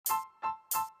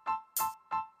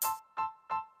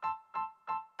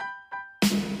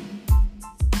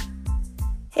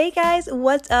Hey guys,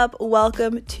 what's up?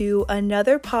 Welcome to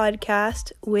another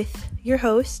podcast with your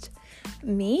host,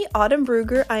 me, Autumn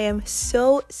Brugger. I am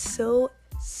so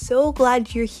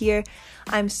glad you're here.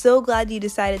 I'm so glad you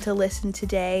decided to listen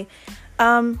today.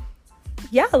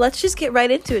 Let's just get right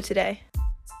into it today.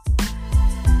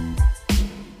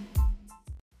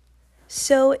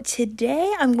 So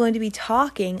today I'm going to be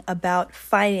talking about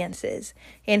finances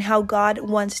and how God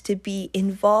wants to be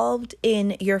involved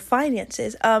in your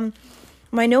finances.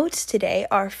 My notes today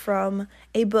are from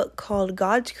a book called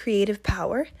God's Creative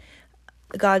Power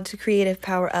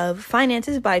of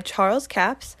Finances by Charles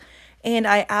Capps, and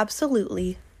I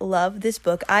absolutely love this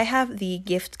book. I have the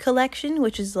gift collection,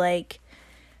 which is like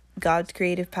God's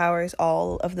Creative Powers,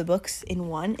 all of the books in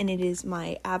one, and it is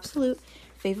my absolute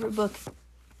favorite book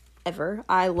ever.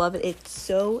 I love it. It's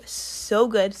so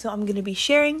good. So I'm going to be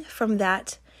sharing from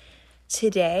that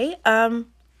today.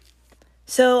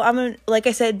 So I'm going to, like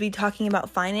I said, be talking about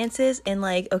finances and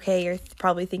you're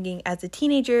probably thinking as a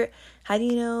teenager, how do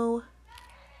you know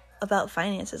about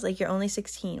finances? You're only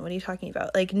 16. What are you talking about?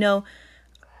 No,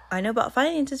 I know about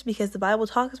finances because the Bible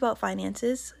talks about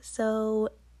finances. So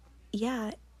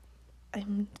yeah,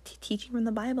 I'm teaching from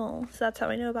the Bible. So that's how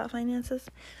I know about finances.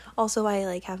 Also,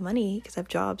 I have money because I have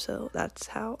jobs. So that's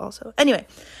how also. Anyway,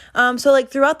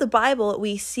 throughout the Bible,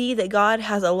 we see that God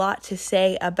has a lot to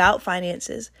say about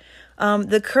finances.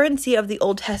 The currency of the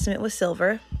Old Testament was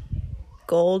silver,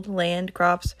 gold, land,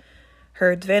 crops,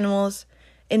 herds of animals.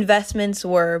 Investments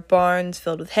were barns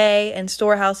filled with hay and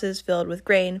storehouses filled with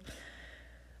grain.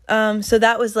 So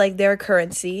that was their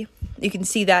currency. You can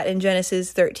see that in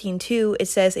Genesis 13:2. It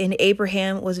says, "And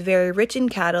Abraham was very rich in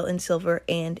cattle, in silver,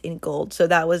 and in gold." So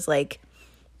that was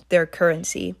their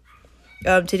currency.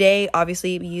 Today,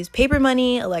 obviously, we use paper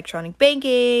money, electronic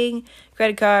banking,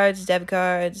 credit cards, debit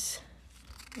cards,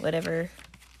 whatever,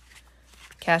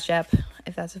 Cash App,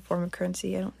 if that's a form of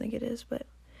currency. I don't think it is, but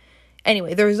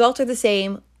anyway, the results are the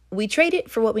same. We trade it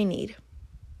for what we need.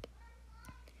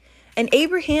 And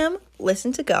Abraham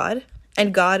listened to God,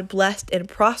 and God blessed and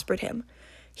prospered him.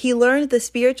 He learned the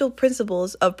spiritual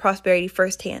principles of prosperity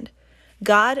firsthand.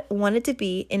 God wanted to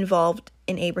be involved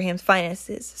in Abraham's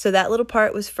finances. So that little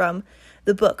part was from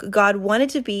the book. God wanted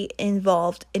to be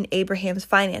involved in Abraham's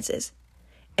finances,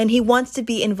 and he wants to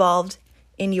be involved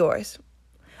in yours.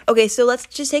 Okay, so let's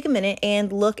just take a minute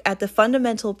and look at the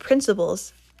fundamental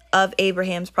principles of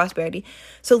Abraham's prosperity.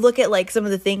 So look at some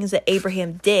of the things that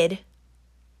Abraham did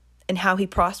and how he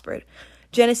prospered.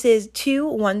 Genesis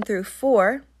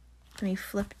 2:1-4. Let me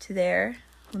flip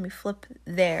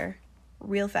there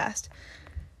real fast.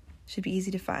 Should be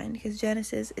easy to find because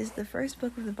Genesis is the first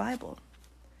book of the Bible.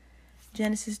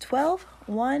 Genesis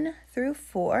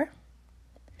 12:1-4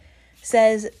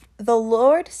 says, "The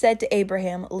Lord said to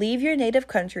Abraham, 'Leave your native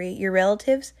country, your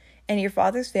relatives, and your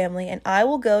father's family, and I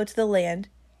will go to the land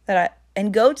that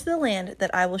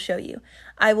I will show you.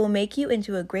 I will make you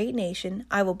into a great nation.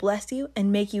 I will bless you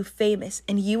and make you famous,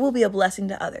 and you will be a blessing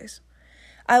to others.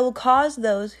 I will bless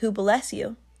those who bless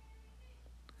you,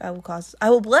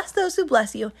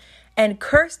 and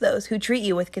curse those who treat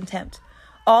you with contempt.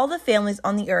 All the families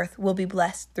on the earth will be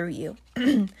blessed through you.'"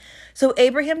 So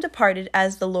Abraham departed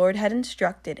as the Lord had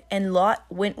instructed, and Lot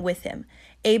went with him.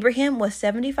 Abraham was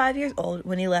 75 years old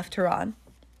when he left Haran.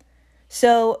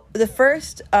 So the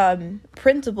first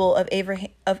principle of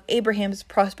Abraham's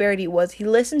prosperity was he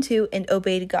listened to and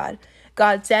obeyed God.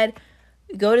 God said,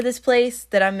 "Go to this place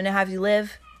that I'm going to have you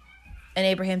live," and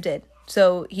Abraham did.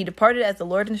 So he departed as the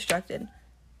Lord instructed.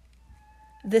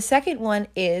 The second one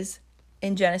is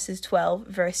in Genesis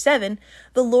 12:7.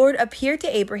 "The Lord appeared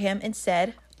to Abraham and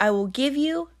said, I will give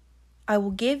you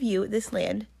this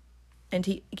land,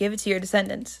 and give it to your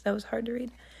descendants." That was hard to read.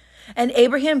 "And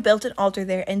Abraham built an altar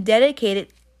there and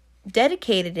dedicated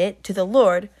it to the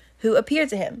Lord who appeared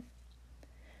to him."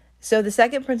 So the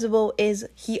second principle is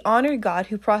he honored God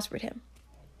who prospered him.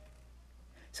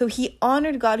 So he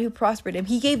honored God who prospered him.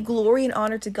 He gave glory and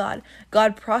honor to God.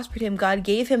 God prospered him. God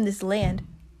gave him this land.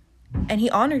 And he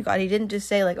honored God. He didn't just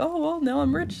say "Oh, well, now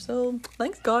I'm rich, so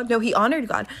thanks, God." No, he honored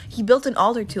God. He built an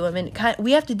altar to him. And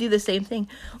we have to do the same thing.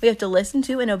 We have to listen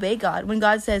to and obey God. When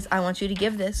God says, "I want you to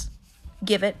give this,"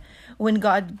 give it. When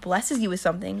God blesses you with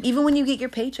something, even when you get your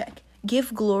paycheck,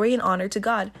 give glory and honor to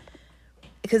God.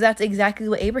 Because that's exactly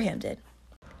what Abraham did.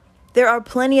 There are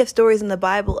plenty of stories in the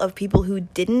Bible of people who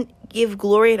didn't give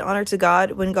glory and honor to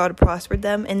God when God prospered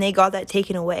them, and they got that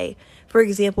taken away. For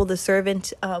example, the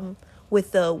servant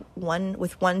with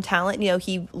one talent,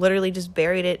 he literally just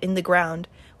buried it in the ground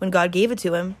when God gave it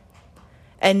to him,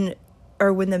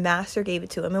 or when the master gave it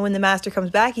to him. And when the master comes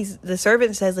back, the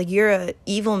servant says, "You're an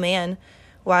evil man.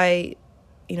 Why,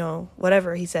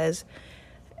 whatever he says,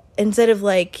 instead of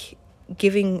like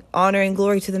giving honor and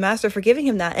glory to the master for giving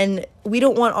him that. And we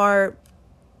don't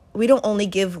only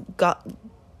give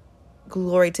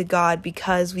glory to God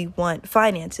because we want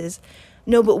finances.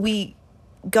 No, but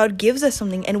God gives us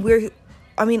something, and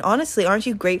honestly, aren't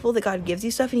you grateful that God gives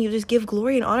you stuff and you just give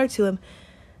glory and honor to him?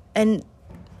 And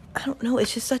I don't know,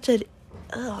 it's just such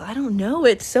I don't know,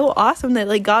 it's so awesome that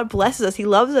like God blesses us. He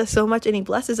loves us so much and he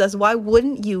blesses us. Why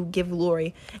wouldn't you give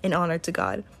glory and honor to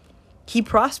God? He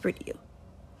prospered you.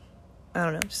 I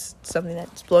don't know, just something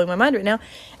that's blowing my mind right now.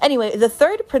 Anyway, the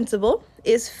third principle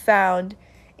is found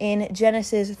in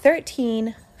Genesis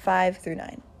 13, 5 through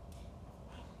 9.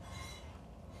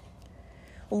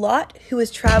 Lot, who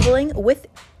was traveling with...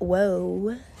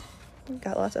 Whoa.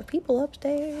 Got lots of people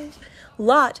upstairs.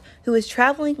 Lot, who was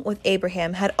traveling with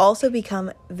Abraham, had also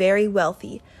become very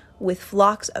wealthy, with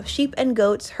flocks of sheep and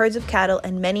goats, herds of cattle,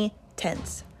 and many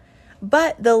tents.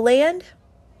 But the land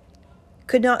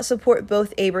could not support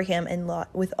both Abraham and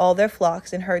Lot, with all their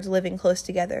flocks and herds living close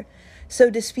together. So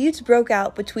disputes broke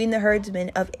out between the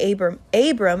herdsmen of Abram.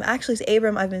 Actually, it's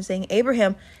Abram. I've been saying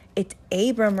Abraham. It's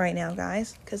Abram right now,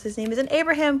 guys, because his name isn't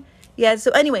Abraham. Yeah,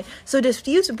 so anyway, so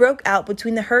disputes broke out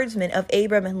between the herdsmen of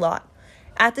Abram and Lot.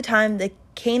 At the time, the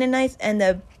Canaanites and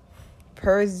the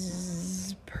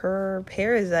Perizzites,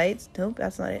 nope,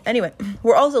 that's not it. Anyway,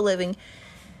 were also living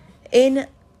in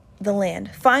the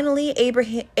land. Finally,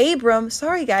 Abram,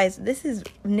 sorry guys,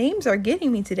 names are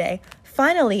getting me today.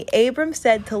 Finally, Abram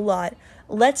said to Lot,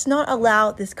 "Let's not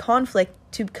allow this conflict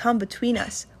to come between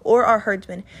us or our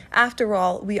herdsmen. After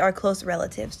all, we are close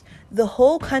relatives. The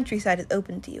whole countryside is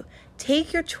open to you.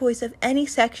 Take your choice of any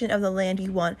section of the land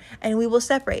you want, and we will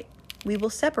separate.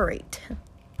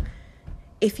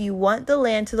 If you want the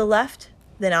land to the left,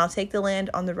 then I'll take the land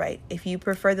on the right. If you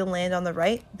prefer the land on the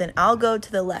right, then I'll go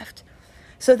to the left."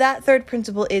 So that third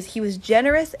principle is he was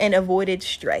generous and avoided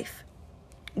strife.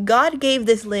 God gave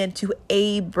this land to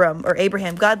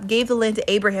Abraham. God gave the land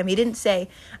to Abraham. He didn't say,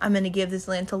 "I'm going to give this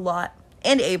land to Lot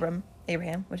and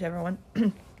Abraham, whichever one."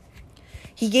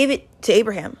 He gave it to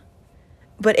Abraham.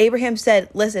 But Abraham said,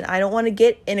 "Listen, I don't want to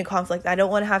get in a conflict. I don't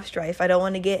want to have strife. I don't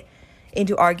want to get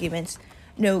into arguments.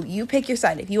 No, you pick your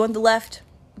side. If you want the left,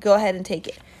 go ahead and take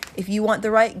it. If you want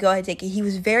the right, go ahead and take it." He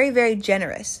was very, very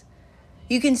generous.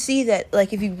 You can see that,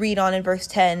 like, if you read on in verse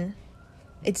 10,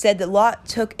 it said that Lot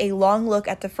took a long look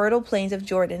at the fertile plains of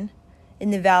Jordan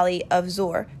in the valley of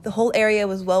Zor. The whole area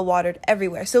was well watered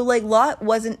everywhere. So, like, Lot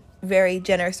wasn't very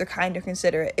generous or kind or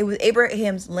considerate. It was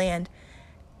Abraham's land,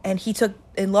 and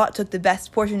Lot took the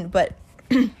best portion, but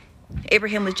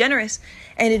Abraham was generous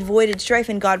and avoided strife,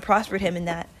 and God prospered him in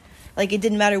that. Like, it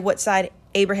didn't matter what side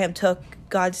Abraham took,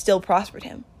 God still prospered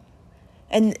him.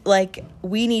 And, like,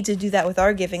 we need to do that with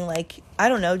our giving. Like, I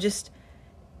don't know, just,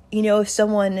 if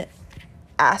someone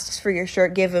asks for your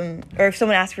shirt, give them, or if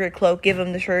someone asks for your cloak, give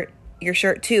them your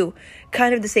shirt too.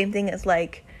 Kind of the same thing as,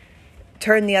 like,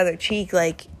 turn the other cheek,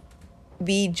 like,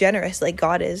 be generous like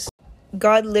God is.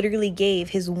 God literally gave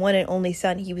his one and only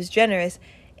son. He was generous.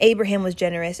 Abraham was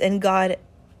generous, and God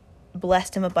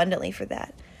blessed him abundantly for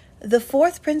that. The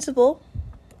fourth principle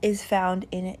is found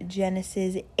in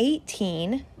Genesis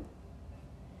 18,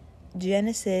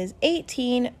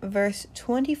 verse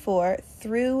 24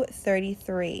 through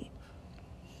 33.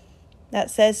 That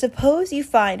says, "Suppose you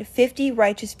find 50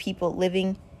 righteous people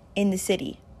living in the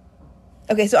city."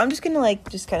 Okay, so I'm just going to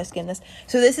just kind of skim this.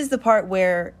 So this is the part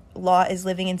where Lot is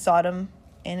living in Sodom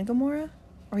and Gomorrah,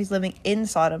 or he's living in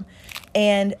Sodom,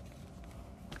 and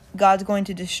God's going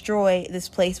to destroy this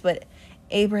place. But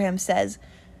Abraham says,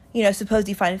 suppose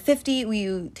you find 50, will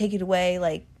you take it away?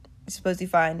 Like, suppose you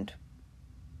find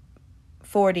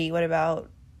 40, what about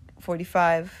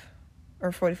 45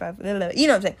 or 45? You know what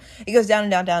I'm saying? It goes down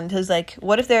and down, down until it's like,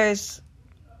 what if there's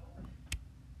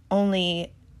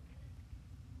only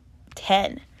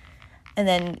 10? And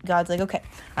then God's like, okay,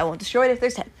 I won't destroy it if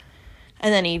there's 10.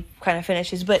 And then he kind of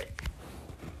finishes. But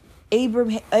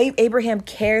Abraham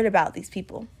cared about these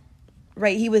people,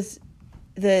 right? He was,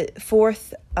 the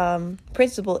fourth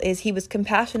principle is he was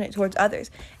compassionate towards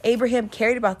others. Abraham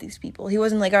cared about these people. He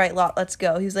wasn't like, all right, Lot, let's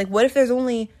go. He was like, what if there's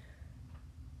only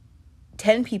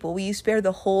 10 people? Will you spare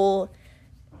the whole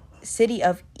city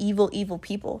of evil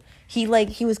people? He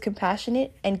was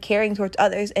compassionate and caring towards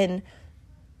others, and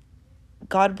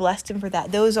God blessed him for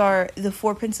that. Those are the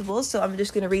four principles, so I'm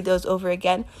just going to read those over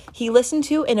again. He listened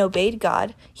to and obeyed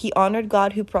God. He honored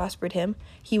God who prospered him.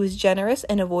 He was generous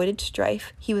and avoided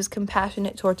strife. He was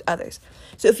compassionate towards others.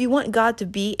 So if you want God to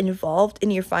be involved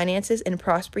in your finances and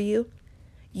prosper you,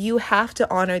 you have to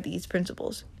honor these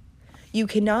principles. You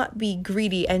cannot be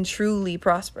greedy and truly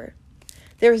prosper.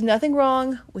 There is nothing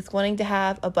wrong with wanting to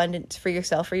have abundance for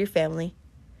yourself or your family,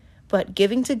 but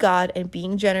giving to God and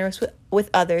being generous with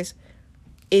others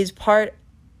is part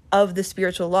of the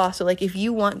spiritual law. So like if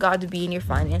you want God to be in your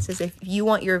finances, if you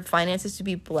want your finances to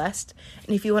be blessed,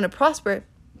 and if you want to prosper,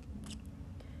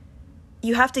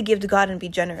 you have to give to God and be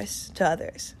generous to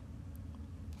others.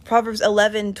 Proverbs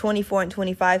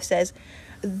 11:24-25 says,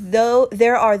 "Though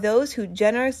there are those who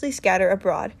generously scatter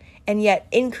abroad and yet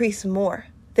increase more,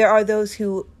 there are those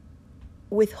who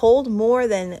withhold more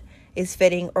than is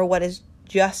fitting or what is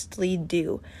justly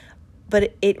due,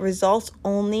 but it results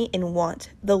only in want.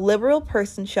 The liberal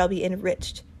person shall be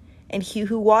enriched, and he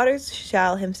who waters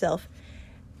shall himself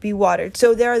be watered."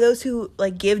 So there are those who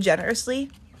like give generously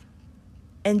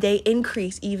and they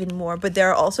increase even more, but there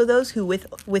are also those who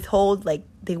withhold, like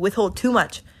they withhold too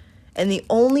much, and the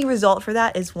only result for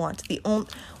that is want.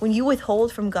 When you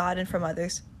withhold from God and from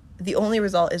others, the only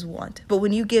result is want. But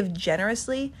when you give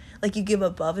generously, like you give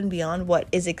above and beyond what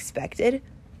is expected,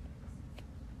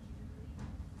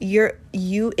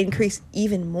 you increase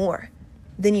even more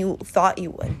than you thought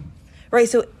you would, right?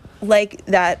 So like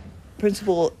that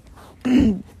principle,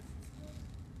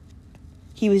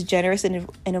 he was generous and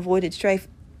avoided strife.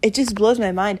 It just blows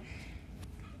my mind.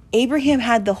 Abraham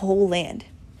had the whole land.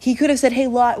 He could have said, "Hey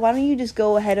Lot, why don't you just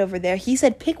go ahead over there?" He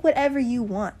said, "Pick whatever you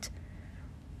want."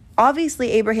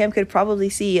 Obviously Abraham could probably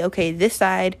see, okay, this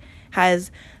side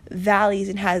has valleys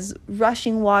and has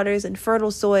rushing waters and fertile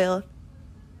soil.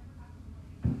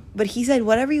 But he said,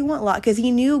 "Whatever you want, Lot," because he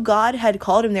knew God had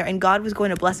called him there and God was going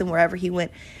to bless him wherever he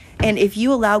went. And if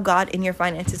you allow God in your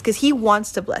finances, because he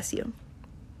wants to bless you.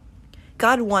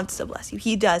 God wants to bless you.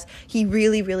 He does. He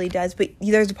really, really does. But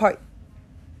there's a part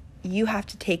you have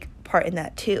to take part in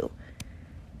that too.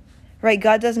 Right?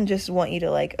 God doesn't just want you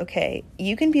to like, okay,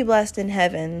 you can be blessed in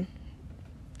heaven,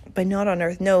 but not on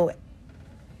earth. No.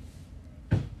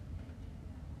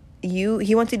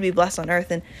 He wants you to be blessed on earth.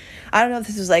 And I don't know if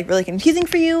this is like really confusing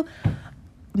for you.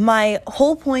 My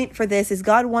whole point for this is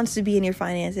God wants to be in your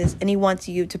finances and he wants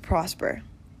you to prosper.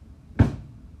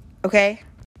 Okay?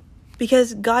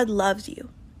 Because God loves you.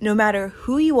 No matter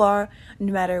who you are,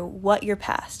 no matter what your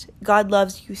past, God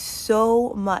loves you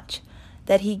so much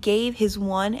that he gave his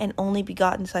one and only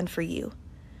begotten Son for you.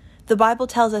 The Bible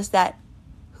tells us that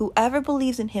whoever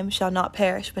believes in him shall not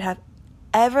perish, but have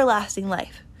everlasting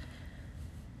life.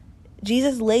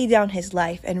 Jesus laid down his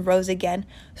life and rose again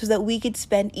so that we could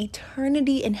spend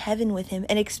eternity in heaven with him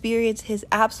and experience his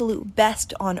absolute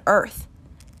best on earth.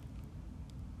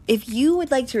 If you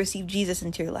would like to receive Jesus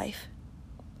into your life,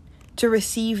 to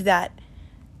receive that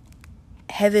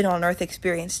heaven on earth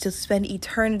experience, to spend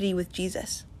eternity with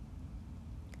Jesus,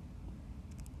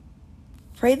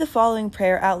 pray the following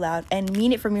prayer out loud and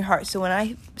mean it from your heart. So when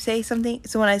I say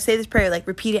this prayer, like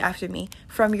repeat it after me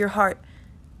from your heart.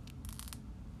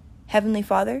 Heavenly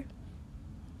Father,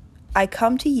 I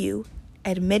come to you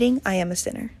admitting I am a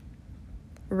sinner.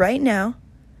 Right now,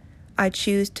 I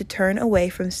choose to turn away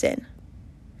from sin,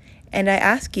 and I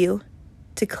ask you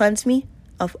to cleanse me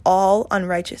of all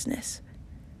unrighteousness.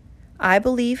 I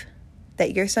believe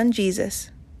that your Son Jesus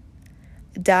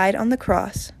died on the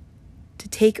cross to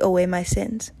take away my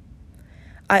sins.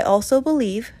 I also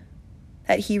believe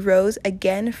that he rose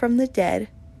again from the dead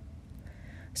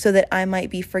so that I might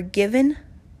be forgiven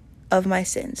of my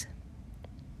sins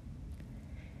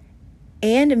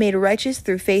and made righteous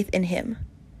through faith in him.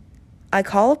 I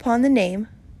call upon the name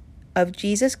of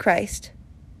Jesus Christ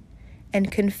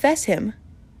and confess him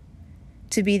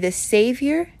to be the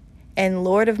Savior and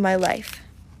Lord of my life.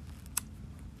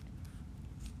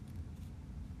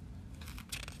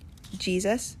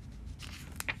 Jesus,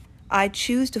 I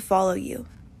choose to follow you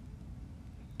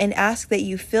and ask that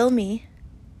you fill me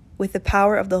with the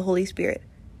power of the Holy Spirit.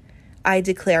 I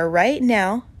declare right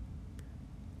now,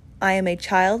 I am a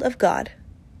child of God.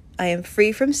 I am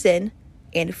free from sin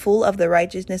and full of the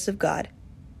righteousness of God.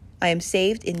 I am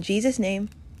saved in Jesus' name.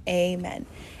 Amen.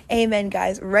 Amen,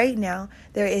 guys. Right now,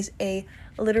 there is a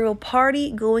literal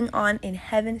party going on in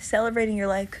heaven celebrating your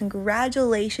life.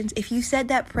 Congratulations. If you said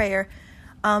that prayer,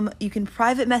 you can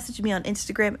private message me on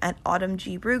Instagram at Autumn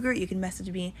G. Bruger. You can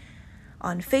message me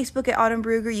on Facebook at Autumn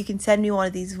Bruger. You can send me one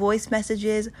of these voice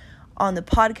messages on the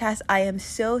podcast. I am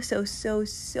so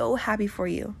happy for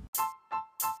you.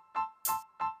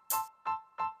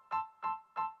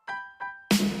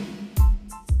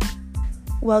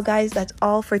 Well, guys, that's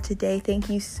all for today. Thank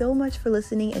you so much for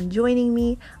listening and joining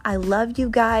me. I love you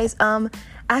guys.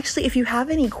 Actually, if you have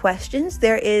any questions,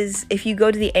 if you go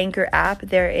to the Anchor app,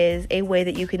 there is a way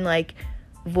that you can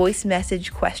voice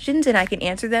message questions and I can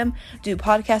answer them, do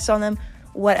podcasts on them,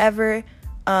 whatever.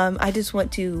 I just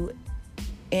want to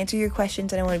answer your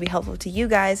questions and I want to be helpful to you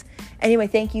guys. Anyway,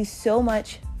 thank you so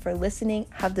much for listening.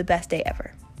 Have the best day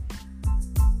ever.